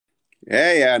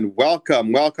Hey, and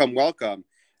welcome. I'm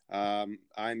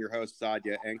your host,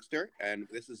 Sadia Angster, and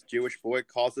this is Jewish Boy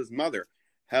Calls His Mother.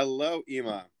 Hello,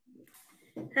 Ema.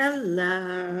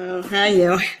 Hello, how are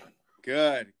you?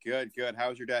 Good. How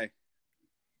was your day?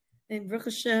 Hey, Baruch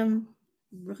Hashem.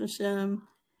 Baruch Hashem.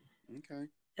 Okay.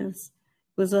 It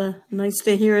was a nice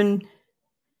day here in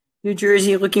New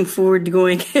Jersey. Looking forward to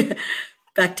going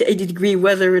back to 80-degree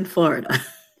weather in Florida.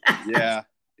 Yeah,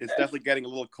 it's definitely getting a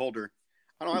little colder.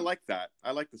 I don't know, I like that.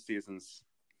 I like the seasons.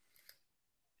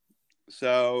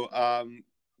 So,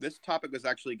 this topic was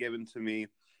actually given to me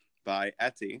by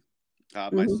Etty, my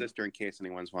Mhm. sister, in case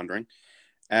anyone's wondering.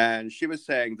 And she was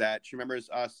saying that she remembers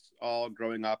us all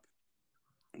growing up,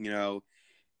 you know,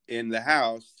 in the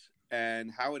house,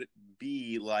 and how would it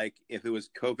be like if it was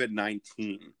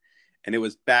COVID-19 and it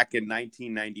was back in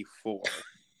 1994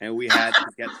 and we had to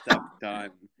get stuff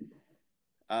done.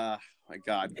 My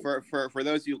God. For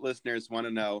those of you listeners want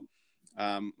to know,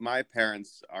 my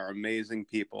parents are amazing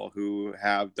people who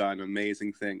have done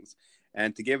amazing things.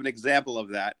 And to give an example of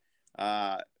that,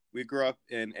 we grew up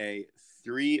in a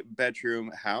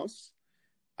 3-bedroom house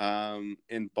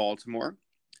in Baltimore.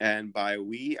 And by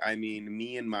we, I mean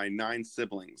me and my 9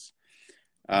 siblings.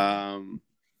 Um,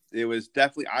 it was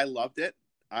definitely, I loved it.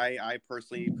 I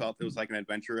personally felt it was like an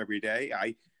adventure every day.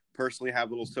 I personally have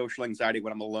a little social anxiety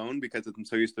when I'm alone because I'm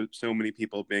so used to so many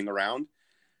people being around.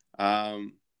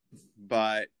 Um,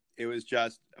 but it was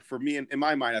just, for me, in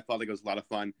my mind, I felt like it was a lot of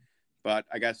fun. But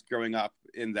I guess growing up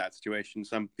in that situation,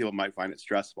 some people might find it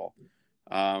stressful.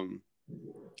 Um,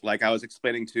 like I was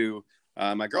explaining to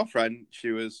my girlfriend,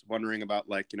 she was wondering about,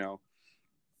 like,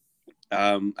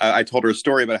 I told her a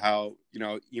story about how,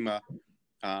 Ema,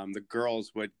 the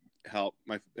girls would help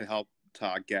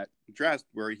Todd get dressed,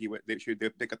 where they would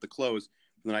pick up the clothes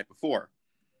from the night before,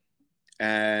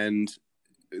 and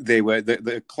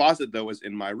the closet though was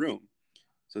in my room,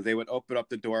 so they would open up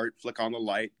the door, flick on the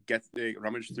light, they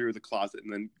rummage through the closet,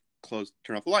 and then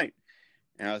turn off the light.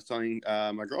 And I was telling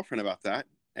my girlfriend about that,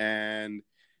 and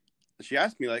she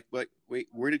asked me like, wait,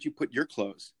 where did you put your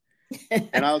clothes?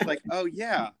 And I was like, oh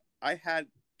yeah, I had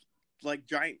like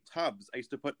giant tubs. I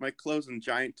used to put my clothes in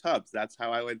giant tubs. That's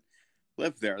how I would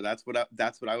live there. That's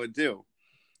what I would do.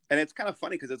 And it's kind of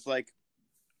funny because it's like,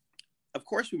 of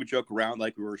course, we would joke around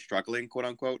like we were struggling, quote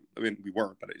unquote. I mean, we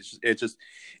were, but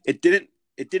it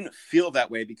didn't feel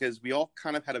that way because we all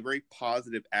kind of had a very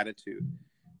positive attitude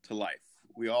to life.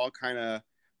 We all kind of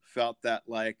felt that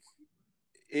like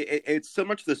it's so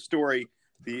much the story,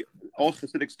 the old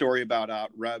Hasidic story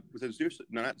about Reb, was it Zusha?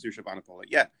 No, not Zusha of Anapoli.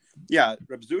 Yeah,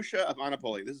 Reb Zusha of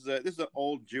Anapoli. This is an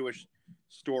old Jewish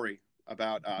story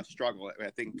about struggle. I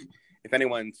think if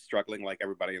anyone's struggling, like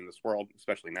everybody in this world,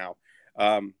 especially now,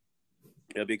 um,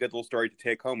 it'll be a good little story to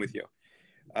take home with you.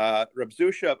 Reb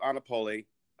Zusha of Anapoli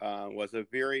was a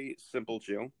very simple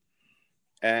Jew,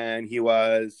 and he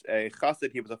was a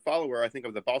chassid. He was a follower, I think,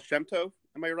 of the Baal Shem Tov.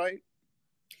 Am I right?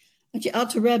 Actually,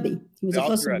 Alter Rebbe. He was The a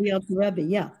Alter chassid of the Rebbe. Alter Rebbe,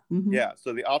 yeah. Yeah,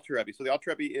 so the Alter Rebbe. So the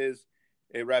Alter Rebbe is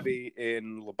a Rebbe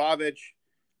in Lubavitch.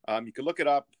 You can look it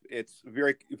up. It's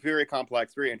very, very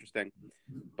complex, very interesting.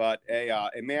 But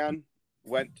a man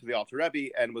went to the Alter Rebbe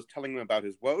and was telling him about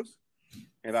his woes,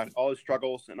 and about all his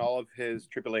struggles and all of his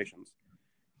tribulations.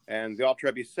 And the Alter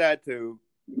Rebbe said to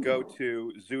go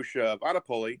to Zusha of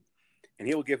Anapoli, and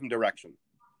he will give him direction.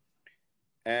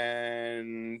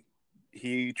 And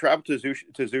he traveled to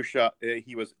Zusha.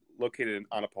 He was located in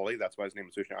Anapoli. That's why his name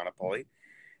is Zusha Anapoli.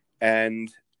 And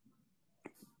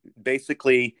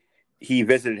basically, he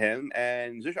visited him.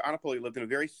 And Zusha Anapoli lived in a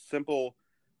very simple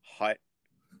hut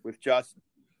with just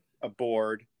a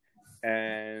board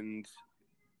and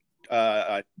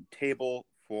a table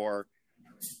for,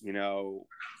 you know,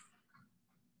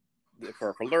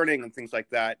 for learning and things like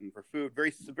that, and for food.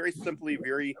 Very, very simply,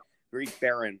 very, very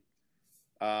barren.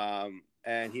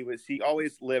 And he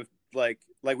always lived like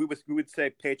we would say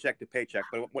paycheck to paycheck,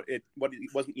 but it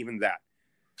wasn't even that.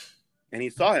 And he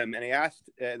saw him, and he asked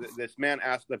this man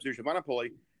asked the Zusha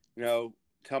Vanapoli,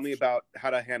 tell me about how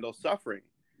to handle suffering.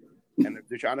 And the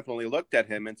Zusha Vanapoli looked at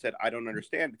him and said, I don't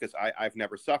understand because I've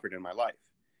never suffered in my life.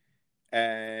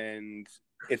 And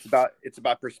it's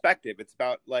about perspective. It's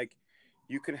about, like,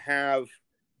 you can have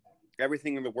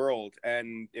everything in the world,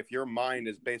 and if your mind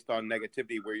is based on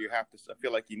negativity where you have to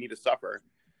feel like you need to suffer,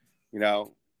 you're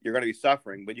going to be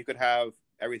suffering. But you could have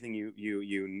everything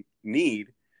you need,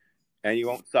 and you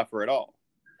won't suffer at all.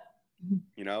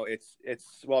 It's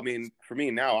well, I mean, for me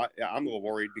now, I'm a little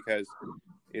worried because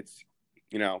it's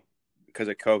because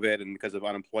of COVID and because of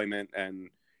unemployment and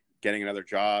getting another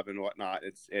job and whatnot.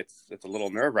 It's a little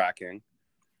nerve-wracking,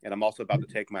 and I'm also about to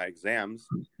take my exams.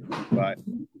 But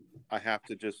I have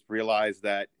to just realize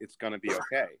that it's going to be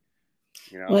okay.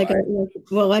 You know, like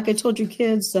I told you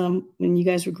kids when you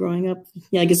guys were growing up,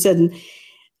 like I said,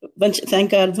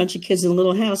 thank God, a bunch of kids in a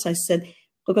little house. I said,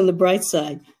 look on the bright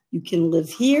side. You can live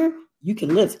here. You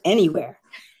can live anywhere.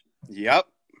 Yep.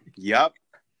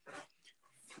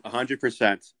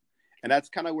 100%. And that's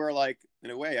kind of where, like,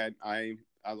 in a way, I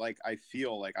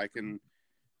feel like I can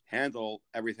handle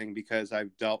everything because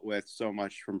I've dealt with so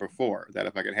much from before that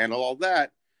if I can handle all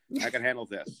that, I can handle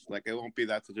this. Like, it won't be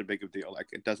that such a big of a deal. Like,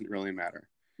 it doesn't really matter.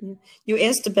 You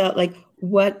asked about like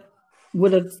what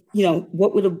would have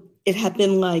it have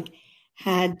been like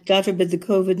had, God forbid, the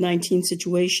COVID-19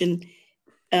 situation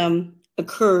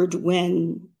occurred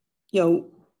when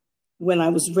I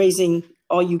was raising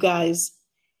all you guys,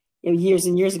 years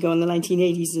and years ago in the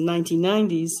 1980s and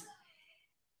 1990s.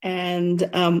 And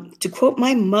to quote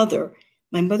my mother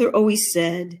always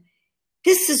said,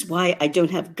 "This is why I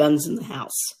don't have guns in the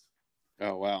house."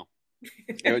 Oh, wow.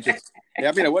 It would just,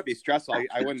 it would be stressful.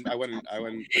 I wouldn't put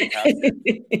it past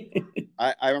it.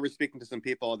 I remember speaking to some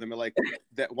people, and they were like,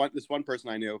 this one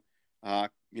person I knew,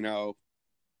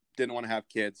 didn't want to have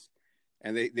kids.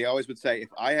 And they always would say, if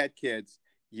I had kids,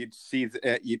 you'd see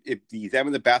it'd be them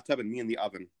in the bathtub and me in the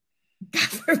oven.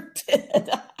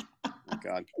 Oh,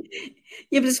 God.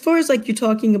 Yeah, but as far as like you're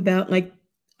talking about, like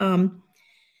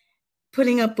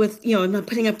putting up with, not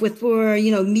putting up with, or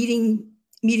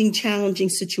meeting challenging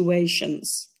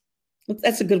situations.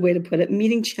 That's a good way to put it.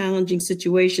 Meeting challenging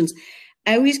situations.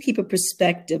 I always keep a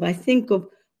perspective. I think of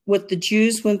what the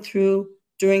Jews went through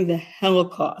during the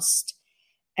Holocaust,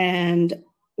 and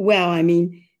wow, I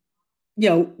mean,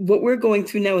 what we're going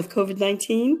through now with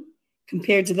COVID-19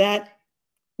 compared to that.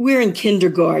 We're in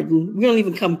kindergarten. We don't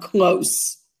even come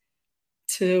close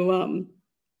to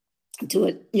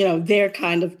it, their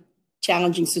kind of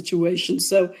challenging situation.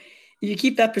 So if you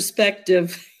keep that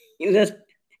perspective,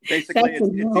 basically it's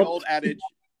the old adage.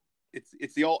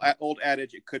 It's the old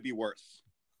adage. It could be worse.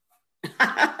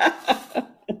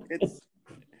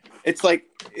 It's like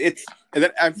it's.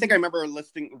 I think I remember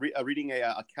reading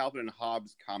a Calvin and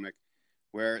Hobbes comic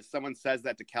where someone says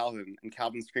that to Calvin, and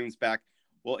Calvin screams back,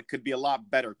 "Well, it could be a lot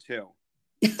better too."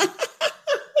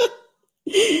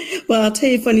 Well, I'll tell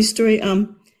you a funny story.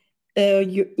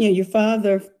 Your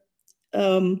father,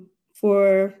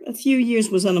 for a few years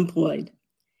was unemployed,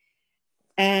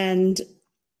 and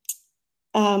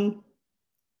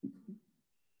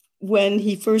when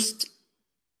he first,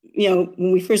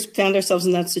 when we first found ourselves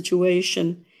in that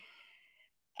situation,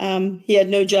 he had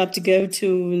no job to go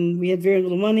to, and we had very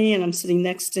little money. And I'm sitting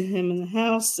next to him in the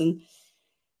house, and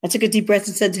I took a deep breath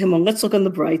and said to him, "Well, let's look on the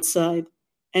bright side."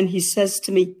 And he says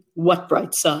to me, "What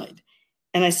bright side?"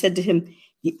 And I said to him,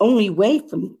 "The only way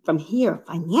from here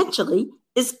financially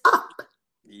is up."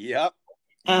 Yep.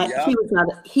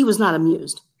 He was not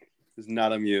amused. He was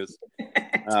not amused.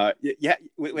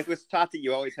 With Tati,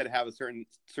 you always had to have a certain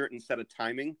set of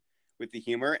timing with the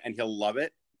humor, and he'll love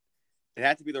it. It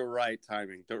had to be the right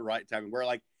timing. Where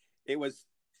like it was,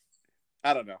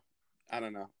 I don't know.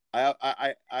 I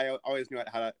always knew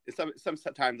how to.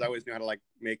 Sometimes I always knew how to like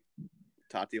make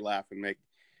Tati laugh and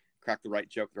crack the right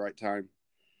joke at the right time,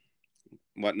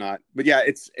 whatnot. But yeah,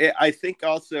 I think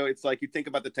also it's like you think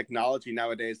about the technology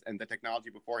nowadays and the technology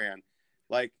beforehand.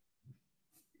 Like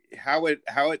how did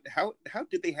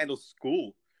they handle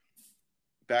school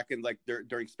back in like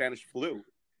during Spanish flu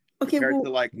compared to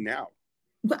like now?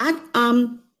 But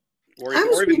or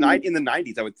even in the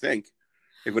 90s, I would think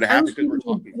it would have happened because we're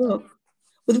talking about.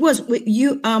 It was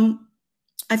you.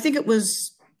 I think it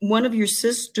was one of your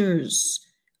sisters,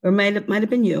 or might have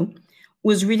been you,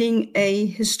 was reading a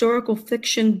historical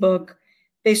fiction book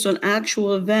based on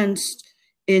actual events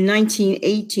in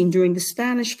 1918 during the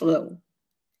Spanish flu,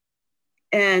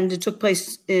 and it took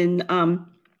place in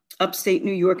upstate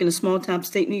New York, in a small town,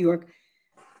 upstate New York.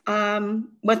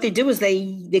 What they did was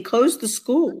they closed the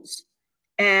schools,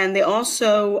 and they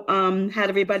also had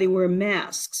everybody wear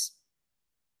masks.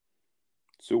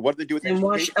 So what did they do with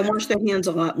education? And wash their hands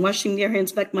a lot, washing their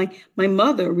hands. In fact, my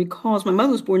mother recalls, my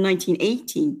mother was born in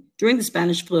 1918 during the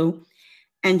Spanish flu,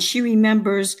 and she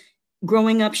remembers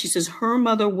growing up, she says her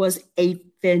mother was a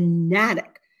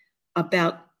fanatic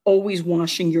about always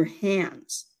washing your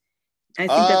hands. I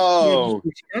think that's where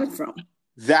we got it from.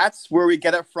 That's where we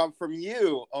get it from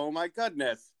you. Oh my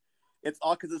goodness. It's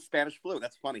all because of the Spanish flu.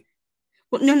 That's funny.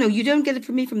 Well, no, you don't get it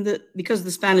from me because of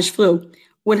the Spanish flu.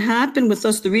 What happened with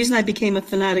us, the reason I became a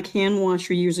fanatic hand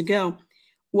washer years ago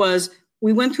was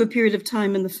we went through a period of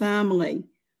time in the family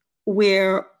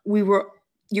where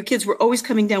your kids were always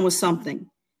coming down with something.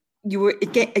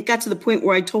 it got to the point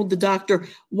where I told the doctor,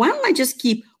 why don't I just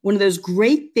keep one of those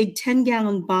great big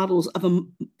 10-gallon bottles of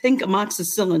pink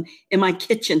amoxicillin in my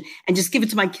kitchen and just give it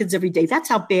to my kids every day. That's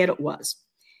how bad it was.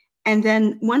 And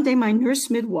then one day my nurse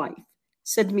midwife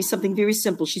said to me something very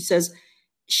simple. She says,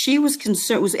 she was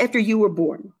concerned, it was after you were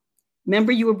born.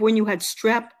 Remember, you were born, you had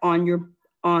strep on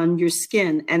your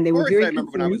skin, and they were very. I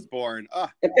remember when I was born. Oh,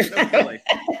 so silly.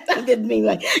 I didn't mean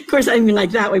like, of course, I didn't mean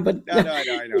like that way, but no,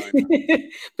 I know.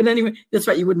 But anyway, that's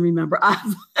right. You wouldn't remember.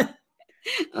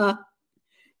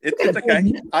 It's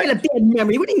okay. I got a bad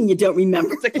memory. What do you mean you don't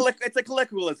remember? It's a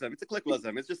colloquialism. It's a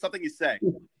colloquialism. It's just something you say.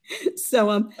 So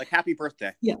like happy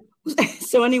birthday. Yeah.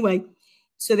 So anyway,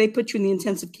 so they put you in the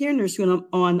intensive care nurse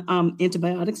on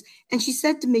antibiotics, and she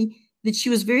said to me that she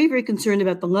was very, very concerned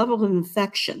about the level of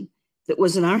infection that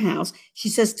was in our house. She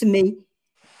says to me,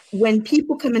 when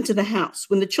people come into the house,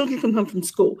 when the children come home from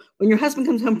school, when your husband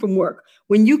comes home from work,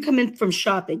 when you come in from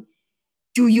shopping,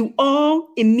 do you all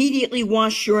immediately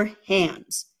wash your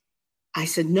hands? I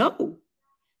said, no.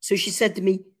 So she said to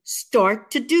me, start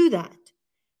to do that.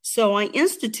 So I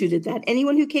instituted that.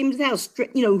 Anyone who came to the house,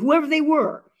 whoever they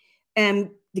were, and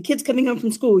the kids coming home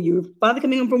from school, your father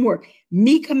coming home from work,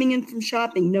 me coming in from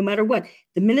shopping, no matter what.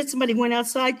 The minute somebody went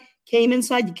outside, came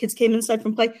inside, the kids came inside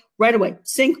from play, right away,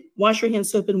 sink, wash your hands,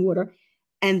 soap and water.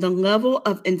 And the level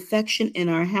of infection in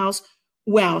our house,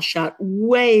 shot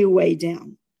way, way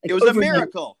down. Like it was a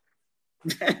miracle.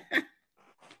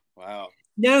 Wow.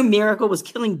 No miracle, was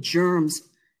killing germs.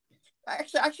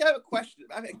 Actually, I have a question.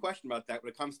 I have a question about that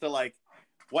when it comes to like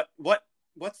what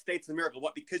state's a miracle?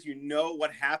 What, because you know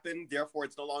what happened, therefore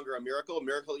it's no longer a miracle. A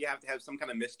miracle, you have to have some kind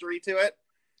of mystery to it.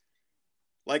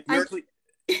 Like miracle,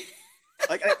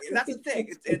 that's the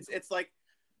thing. It's like,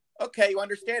 okay, you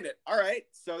understand it. All right,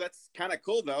 so that's kind of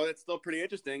cool though. It's still pretty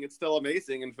interesting. It's still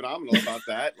amazing and phenomenal about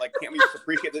that. Like, can't we just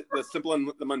appreciate the simple and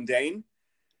the mundane?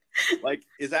 Like,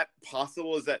 is that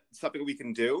possible? Is that something we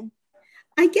can do?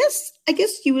 I guess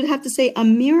you would have to say a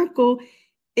miracle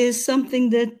is something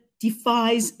that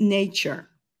defies nature.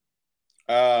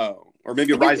 Oh, or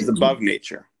maybe it rises above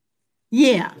nature.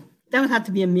 Yeah, that would have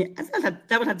to be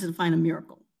that would have to define a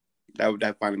miracle. That would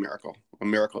define a miracle. A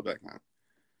miracle like that.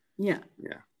 Yeah.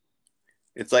 Yeah.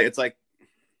 It's like.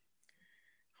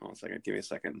 Hold on a second. Give me a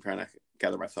second. I'm trying to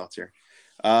gather my thoughts here.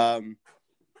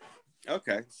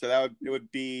 Okay, so it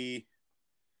would be.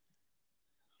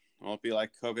 Well, it'd be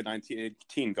like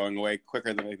COVID-19 going away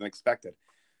quicker than expected.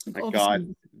 My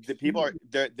God, the people are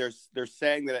they're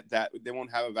saying that they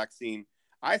won't have a vaccine.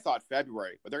 I thought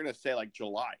February, but they're going to say like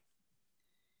July.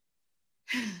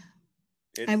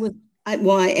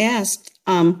 I asked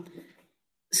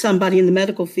somebody in the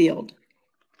medical field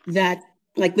that,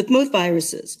 like with most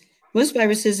viruses,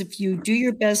 if you do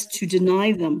your best to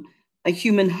deny them a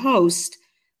human host,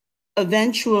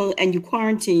 and you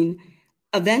quarantine,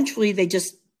 eventually they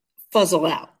just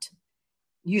fuzzle out,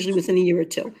 usually within a year or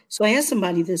two. So I asked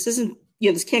somebody, this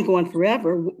can't go on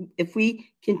forever. If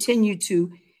we continue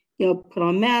to, put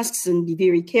on masks and be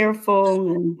very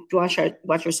careful and watch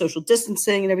our social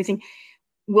distancing and everything,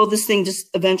 will this thing just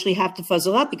eventually have to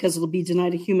fuzzle out because it'll be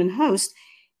denied a human host?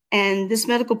 And this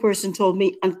medical person told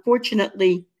me,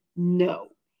 unfortunately, no,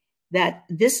 that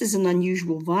this is an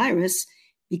unusual virus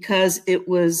because it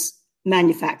was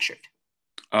manufactured.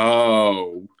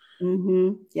 Oh.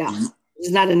 Mm-hmm. Yeah.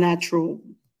 It's not a natural.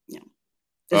 Yeah.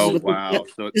 Wow.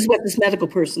 This is what this medical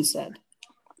person said.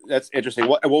 That's interesting.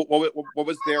 What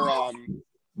was their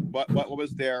what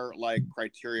was their like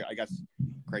criteria? I guess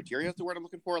criteria is the word I'm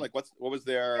looking for. Like what was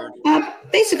their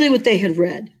basically what they had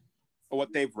read. Or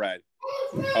what they've read.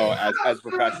 Oh, as a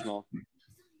professional.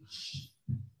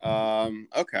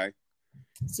 Okay.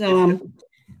 So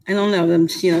I don't know them.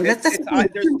 There's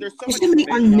so many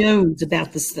unknowns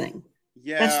about this thing.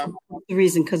 Yeah, that's the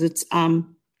reason, because it's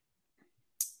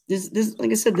this like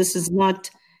I said, this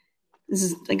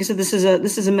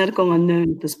is a medical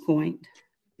unknown at this point.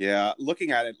 Yeah, looking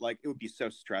at it, like it would be so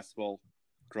stressful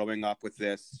growing up with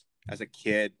this as a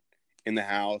kid in the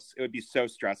house. It would be so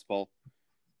stressful.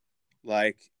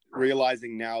 Like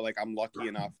realizing now, like I'm lucky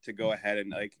enough to go ahead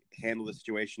and like handle the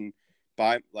situation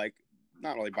by like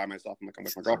not really by myself. I'm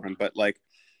with my girlfriend, but like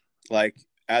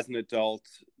as an adult,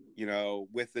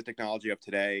 with the technology of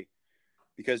today,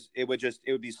 because it would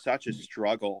be such a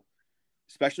struggle,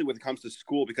 especially when it comes to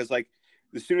school, because like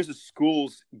as soon as the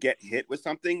schools get hit with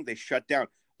something, they shut down.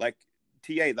 Like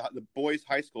TA, the boys'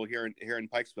 high school here in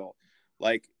Pikesville,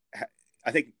 like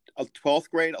I think 12th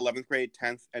grade, 11th grade,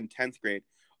 10th, and 10th grade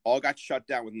all got shut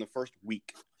down within the first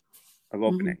week of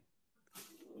opening.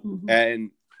 Mm-hmm.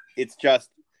 And it's just,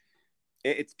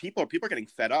 it's people are getting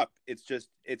fed up. It's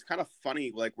kind of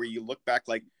funny, like where you look back,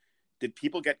 like did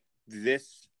people get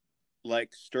this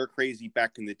like stir crazy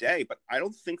back in the day? But I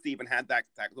don't think they even had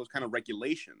those kind of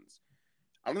regulations.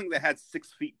 I don't think they had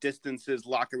 6 feet distances,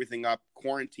 lock everything up,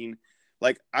 quarantine.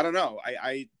 Like, I don't know.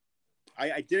 I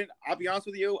didn't. I'll be honest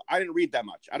with you. I didn't read that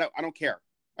much. I don't care.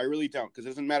 I really don't, because it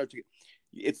doesn't matter to.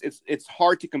 It's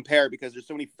hard to compare because there's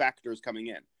so many factors coming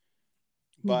in.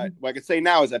 But what I can say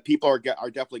now is that people are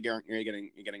definitely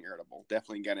getting irritable,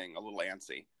 definitely getting a little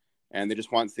antsy, and they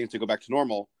just want things to go back to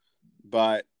normal.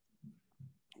 But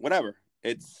whatever,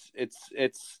 it's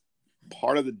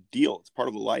part of the deal. It's part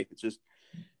of the life.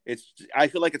 I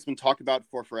feel like it's been talked about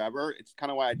for forever. It's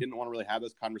kind of why I didn't want to really have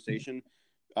this conversation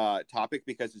topic,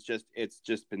 because it's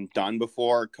just been done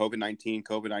before.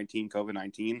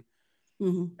 COVID-19.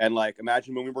 And like,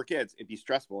 imagine when we were kids, it'd be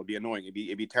stressful, it'd be annoying,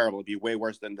 it'd be terrible, it'd be way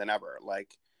worse than ever.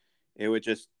 Like, it would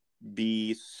just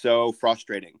be so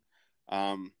frustrating.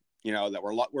 That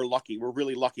we're lucky. We're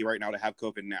really lucky right now to have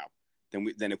COVID now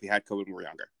than if we had COVID when we were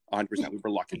younger. 100%, we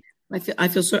were lucky. I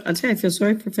feel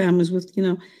sorry for families with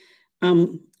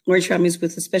large families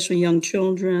with especially young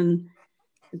children.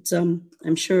 It's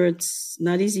I'm sure it's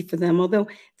not easy for them. Although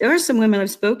there are some women I've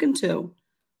spoken to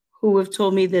who have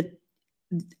told me that,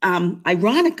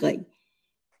 ironically,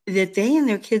 that they and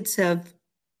their kids have,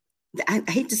 I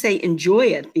hate to say enjoy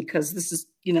it, because this is,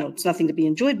 it's nothing to be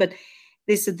enjoyed, but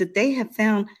they said that they have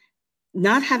found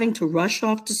not having to rush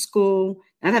off to school,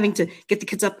 not having to get the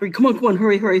kids up, come on,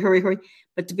 hurry,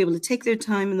 but to be able to take their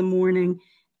time in the morning.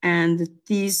 And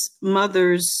these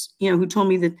mothers, who told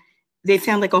me that they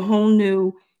found like a whole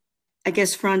new, I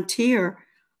guess, frontier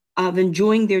of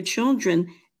enjoying their children.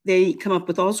 They come up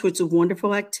with all sorts of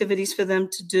wonderful activities for them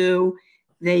to do.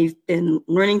 They've been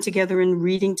learning together and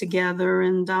reading together.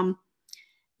 And,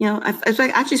 I've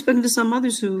actually spoken to some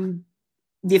mothers who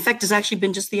the effect has actually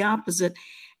been just the opposite.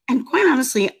 And quite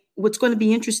honestly, what's going to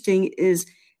be interesting is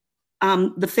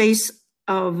the face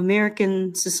of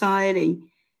American society,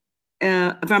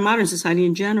 of our modern society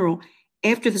in general.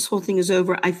 After this whole thing is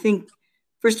over, I think,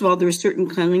 first of all, there are certain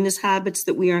cleanliness habits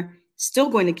that we are still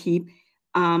going to keep.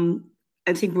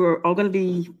 I think we're all going to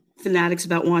be fanatics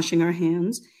about washing our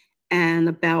hands and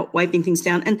about wiping things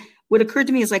down. And what occurred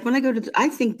to me is, like, when I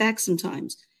think back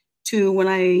sometimes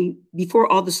to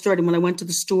before all this started, when I went to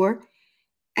the store,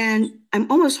 and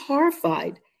I'm almost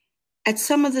horrified at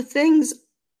some of the things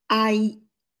I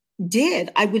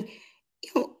did. I would,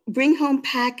 bring home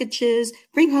packages,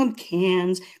 bring home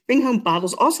cans, bring home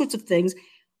bottles, all sorts of things.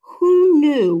 Who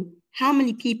knew how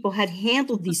many people had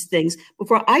handled these things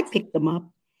before I picked them up?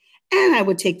 And I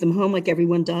would take them home like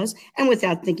everyone does. And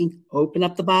without thinking, open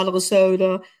up the bottle of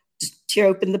soda, just tear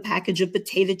open the package of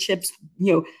potato chips,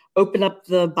 open up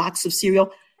the box of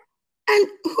cereal. And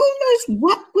who knows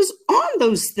what was on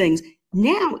those things?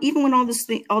 Now, even when all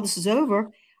this is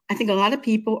over, I think a lot of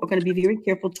people are going to be very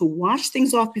careful to wash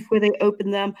things off before they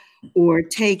open them, or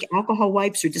take alcohol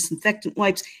wipes or disinfectant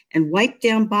wipes and wipe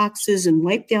down boxes and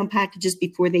wipe down packages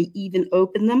before they even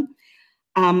open them.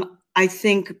 I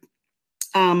think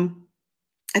a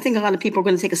lot of people are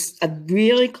going to take a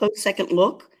really close second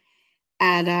look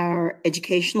at our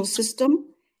educational system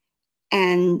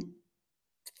and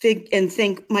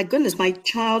think, my goodness, my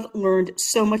child learned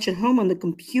so much at home on the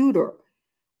computer.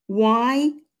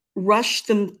 Why rush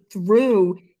them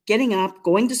through getting up,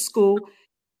 going to school,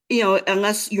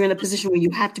 unless you're in a position where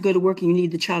you have to go to work and you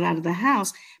need the child out of the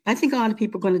house? But I think a lot of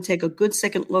people are going to take a good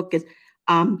second look at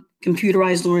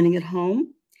computerized learning at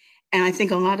home. And I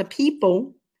think a lot of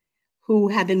people who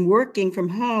have been working from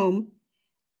home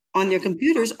on their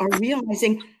computers are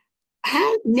realizing,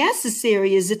 how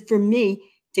necessary is it for me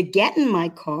to get in my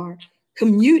car,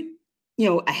 commute,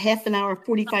 a half an hour,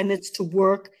 45 minutes to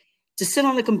work, to sit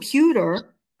on the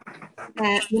computer,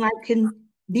 when I can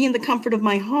be in the comfort of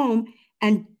my home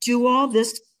and do all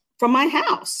this from my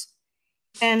house?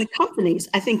 And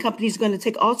I think companies are going to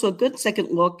take also a good second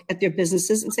look at their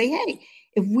businesses and say, hey,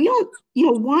 if we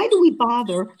don't, why do we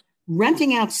bother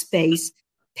renting out space,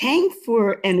 paying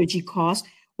for energy costs,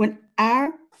 when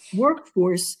our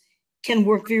workforce can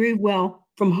work very well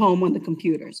from home on the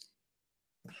computers?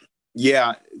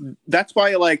 Yeah, that's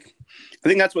why, I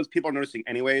think that's what people are noticing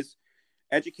anyways.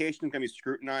 Education is going to be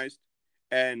scrutinized.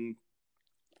 And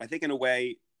I think, in a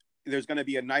way, there's going to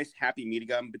be a nice happy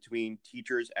medium between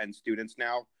teachers and students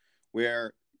now,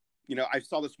 where, I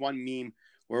saw this one meme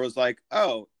where it was like,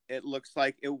 oh, it looks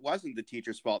like it wasn't the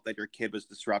teacher's fault that your kid was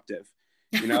disruptive.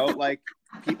 Like,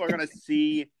 people are going to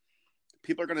see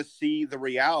the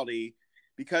reality,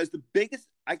 because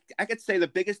I could say the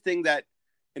biggest thing that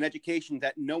in education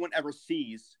that no one ever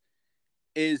sees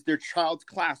is their child's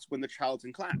class when the child's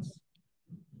in class.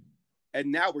 And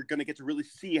now we're going to get to really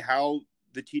see how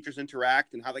the teachers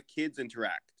interact and how the kids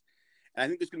interact. And I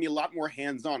think there's going to be a lot more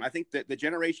hands-on. I think that the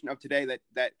generation of today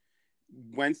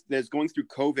that's going through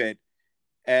COVID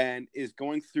and is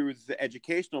going through the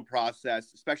educational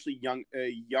process, especially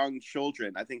young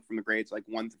children, I think from the grades like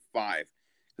 1 to 5,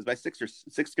 because by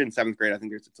sixth and seventh grade, I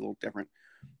think it's a little different.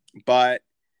 But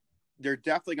they're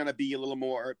definitely going to be a little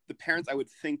more, the parents, I would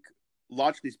think,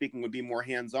 logically speaking, would be more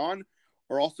hands-on,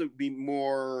 or also be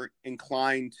more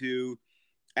inclined to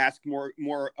ask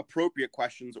more appropriate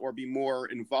questions or be more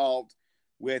involved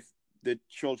with the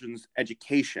children's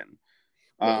education.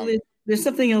 Well, there's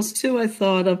something else too. I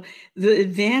thought of the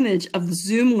advantage of the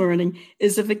Zoom learning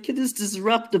is if a kid is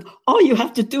disruptive, all you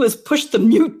have to do is push the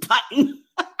mute button.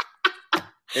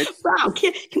 Wow,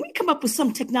 can we come up with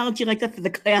some technology like that for the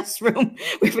classroom,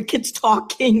 where if a kid's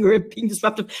talking or being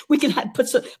disruptive, we can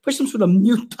push some sort of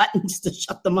mute buttons to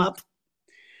shut them up?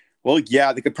 Well,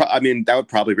 yeah, they could. That would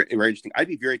probably be very interesting. I'd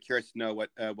be very curious to know what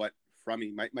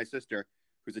Frummy, my sister,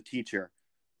 who's a teacher,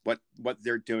 what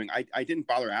they're doing. I didn't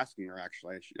bother asking her,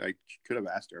 actually. I could have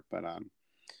asked her, but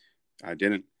I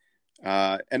didn't.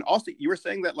 And also, you were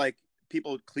saying that like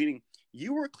people cleaning.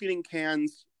 You were cleaning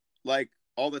cans like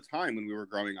all the time when we were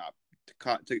growing up.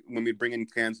 When we'd bring in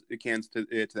cans to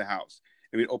the house,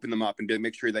 and we'd open them up and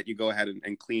make sure that you go ahead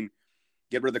and clean,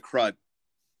 get rid of the crud.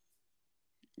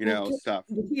 Stuff.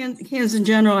 The cans in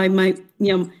general, I might,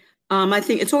 I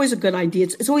think it's always a good idea.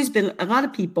 It's always been, a lot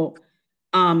of people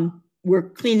were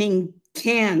cleaning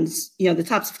cans, the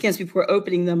tops of cans before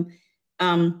opening them,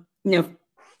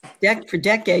 for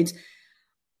decades.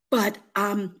 But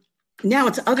now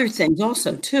it's other things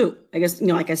also too. I guess,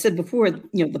 like I said before,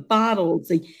 the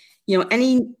bottles,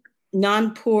 any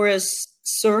non-porous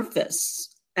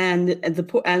surface, and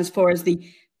as far as the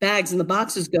bags and the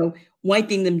boxes go,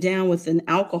 wiping them down with an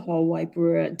alcohol wipe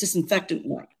or a disinfectant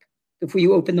wipe before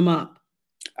you open them up.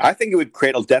 I think it would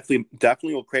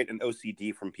definitely will create an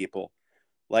OCD from people,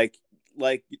 like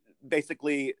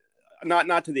basically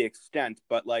not to the extent,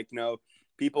 but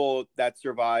people that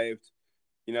survived,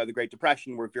 the Great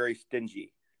Depression were very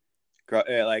stingy.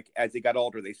 Like as they got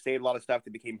older, they saved a lot of stuff.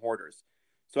 They became hoarders.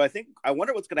 So I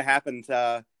wonder what's going to happen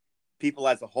to people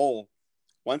as a whole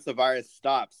once the virus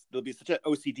stops. There'll be such an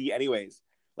OCD anyways.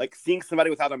 Like seeing somebody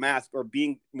without a mask or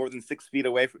being less than 6 feet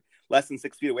away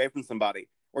from somebody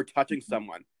or touching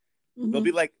someone. Mm-hmm. They'll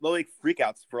be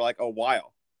freakouts for like a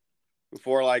while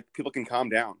before like people can calm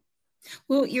down.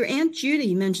 Well, your Aunt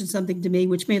Judy mentioned something to me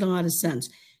which made a lot of sense.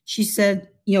 She said,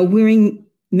 wearing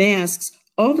masks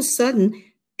all of a sudden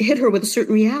hit her with a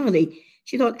certain reality.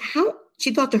 She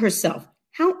thought to herself,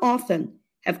 how often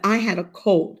have I had a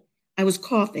cold? I was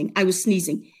coughing, I was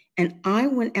sneezing, and I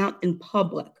went out in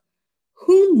public.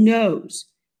 Who knows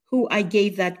who I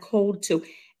gave that cold to?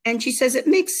 And she says it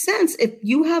makes sense if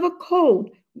you have a cold,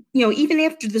 even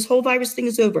after this whole virus thing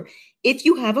is over, if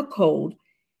you have a cold,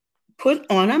 put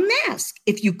on a mask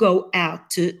if you go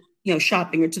out to,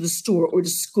 shopping or to the store or to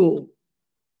school.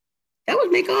 That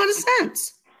would make a lot of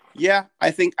sense. Yeah,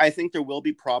 I think there will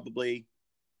be probably,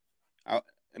 I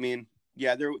think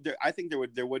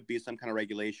there would be some kind of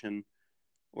regulation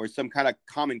or some kind of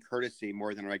common courtesy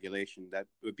more than regulation that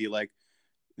would be like,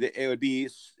 it'd be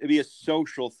a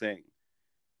social thing,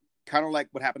 kind of like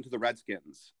what happened to the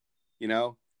Redskins.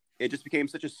 It just became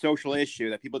such a social issue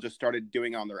that people just started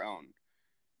doing on their own.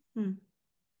 And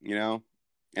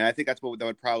I think that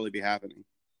would probably be happening.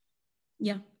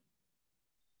 Yeah,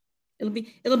 it'll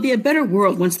be a better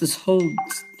world once this whole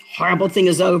horrible thing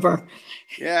is over.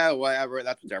 Yeah, whatever.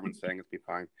 That's what everyone's saying. It'll be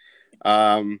fine.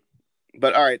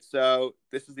 But all right, so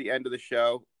this is the end of the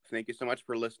show. Thank you so much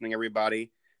for listening,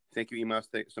 everybody. Thank you, Ema,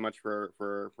 so much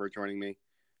for joining me.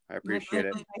 I appreciate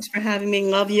it. Thanks for having me.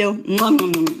 Love you.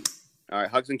 All right,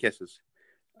 hugs and kisses.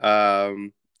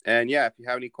 And yeah, if you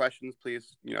have any questions,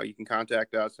 please, you can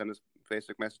contact us, send us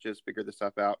Facebook messages, figure this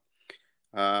stuff out.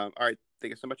 All right,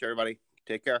 thank you so much, everybody.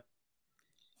 Take care.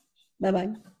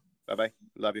 Bye-bye. Bye-bye.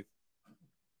 Love you.